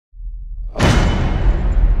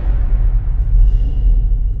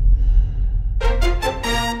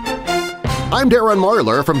I'm Darren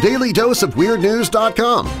Marlar from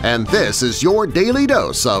DailyDoseOfWeirdNews.com, and this is your Daily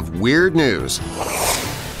Dose of Weird News.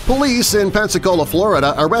 Police in Pensacola,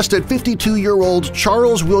 Florida arrested 52-year-old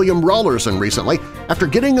Charles William Raulerson recently after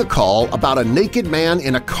getting a call about a naked man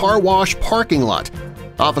in a car wash parking lot.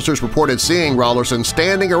 Officers reported seeing Raulerson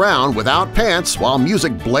standing around without pants while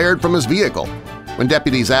music blared from his vehicle. When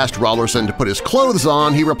deputies asked Raulerson to put his clothes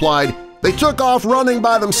on, he replied, "They took off running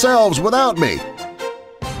by themselves without me."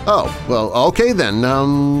 Oh, well, okay then,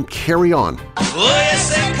 carry on.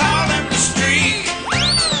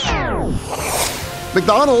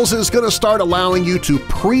 McDonald's is going to start allowing you to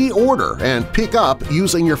pre-order and pick up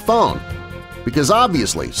using your phone, because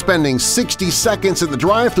obviously spending 60 seconds in the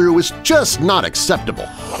drive-thru is just not acceptable.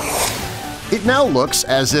 It now looks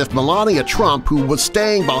as if Melania Trump, who was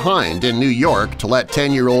staying behind in New York to let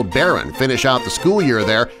 10-year-old Darren finish out the school year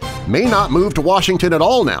there, may not move to Washington at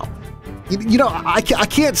all now. You know, I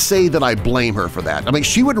can't say that I blame her for that. I mean,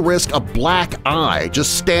 she would risk a black eye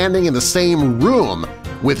just standing in the same room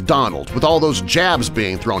with Donald, with all those jabs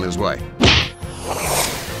being thrown his way.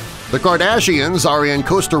 The Kardashians are in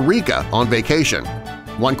Costa Rica on vacation.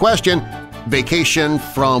 One question, vacation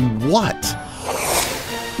from what?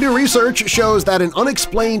 New research shows that an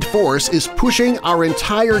unexplained force is pushing our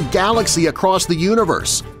entire galaxy across the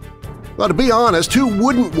universe. Well, to be honest, who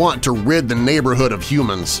wouldn't want to rid the neighborhood of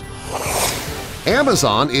humans?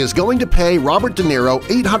 Amazon is going to pay Robert De Niro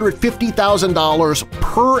 $850,000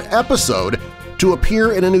 per episode to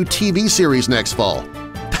appear in a new TV series next fall.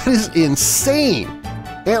 That is insane!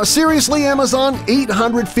 Seriously, Amazon?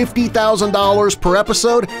 $850,000 per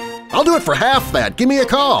episode? I'll do it for half that. Give me a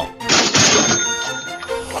call.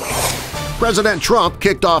 President Trump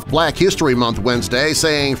kicked off Black History Month Wednesday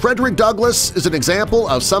saying Frederick Douglass is an example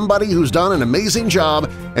of somebody who's done an amazing job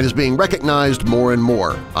and is being recognized more and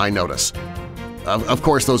more, I notice. Of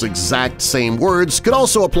course, those exact same words could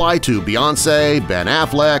also apply to Beyoncé, Ben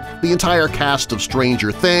Affleck, the entire cast of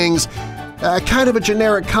Stranger Things. Kind of a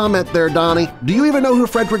generic comment there, Donnie. Do you even know who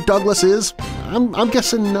Frederick Douglass is? I'm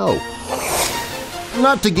guessing no.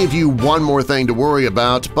 Not to give you one more thing to worry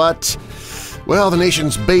about, but, well, the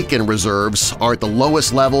nation's bacon reserves are at the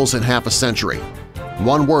lowest levels in half a century.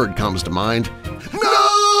 One word comes to mind. No!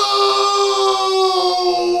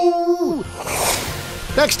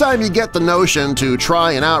 Next time you get the notion to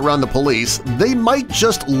try and outrun the police, they might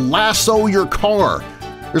just lasso your car.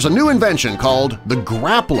 There's a new invention called the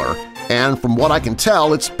grappler, and from what I can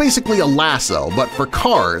tell, it's basically a lasso, but for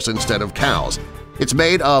cars instead of cows. It's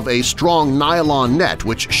made of a strong nylon net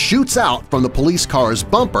which shoots out from the police car's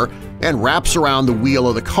bumper and wraps around the wheel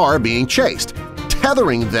of the car being chased,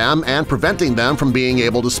 tethering them and preventing them from being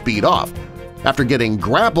able to speed off. After getting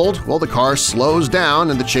grappled, well, the car slows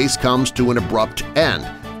down and the chase comes to an abrupt end,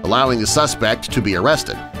 allowing the suspect to be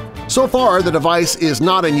arrested. So far, the device is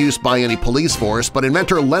not in use by any police force, but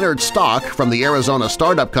inventor Leonard Stock from the Arizona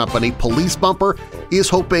startup company Police Bumper is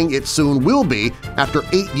hoping it soon will be after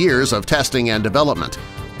 8 years of testing and development.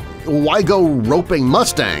 Why go roping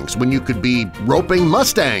Mustangs when you could be roping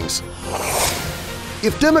Mustangs?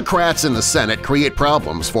 If Democrats in the Senate create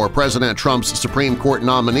problems for President Trump's Supreme Court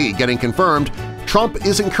nominee getting confirmed, Trump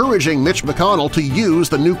is encouraging Mitch McDonald to use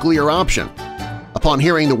the nuclear option. Upon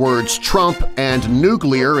hearing the words Trump and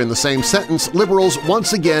nuclear in the same sentence, liberals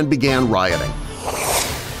once again began rioting.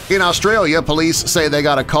 In Australia, police say they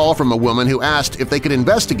got a call from a woman who asked if they could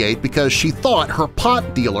investigate because she thought her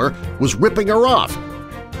pot dealer was ripping her off.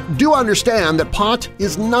 Do understand that pot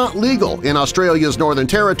is not legal in Australia's Northern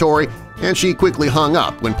Territory, and she quickly hung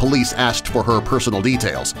up when police asked for her personal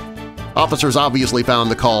details. Officers obviously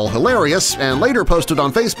found the call hilarious and later posted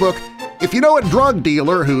on Facebook, "If you know a drug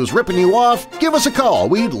dealer who's ripping you off, give us a call.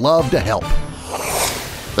 We'd love to help."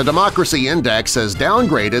 The Democracy Index has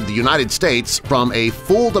downgraded the United States from a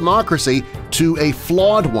full democracy to a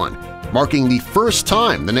flawed one, marking the first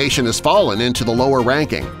time the nation has fallen into the lower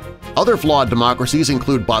ranking. Other flawed democracies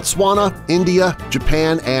include Botswana, India,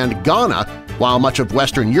 Japan, and Ghana, while much of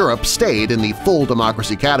Western Europe stayed in the full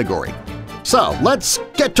democracy category. So let's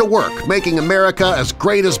get to work making America as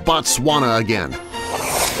great as Botswana again.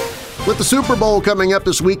 With the Super Bowl coming up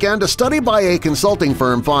this weekend, a study by a consulting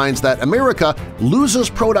firm finds that America loses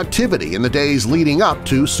productivity in the days leading up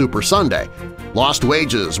to Super Sunday. Lost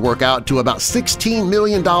wages work out to about $16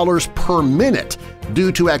 million per minute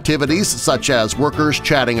due to activities such as workers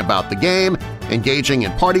chatting about the game, engaging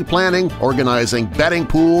in party planning, organizing betting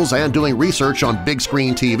pools, and doing research on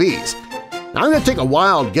big-screen TVs. Now, I'm going to take a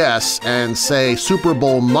wild guess and say Super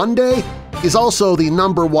Bowl Monday is also the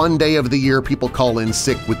 #1 day of the year people call in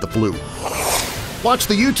sick with the flu. Watch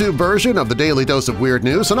the YouTube version of the Daily Dose of Weird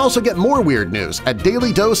News and also get more weird news at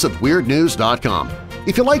dailydoseofweirdnews.com.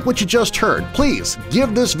 If you like what you just heard, please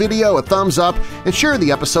give this video a thumbs up and share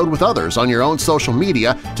the episode with others on your own social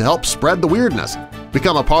media to help spread the weirdness.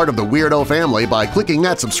 Become a part of the Weirdo family by clicking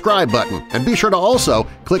that subscribe button, and be sure to also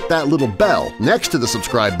click that little bell next to the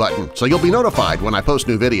subscribe button so you'll be notified when I post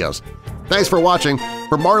new videos. Thanks for watching.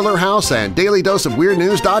 For Marlar House and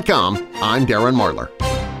DailyDoseOfWeirdNews.com, I'm Darren Marlar.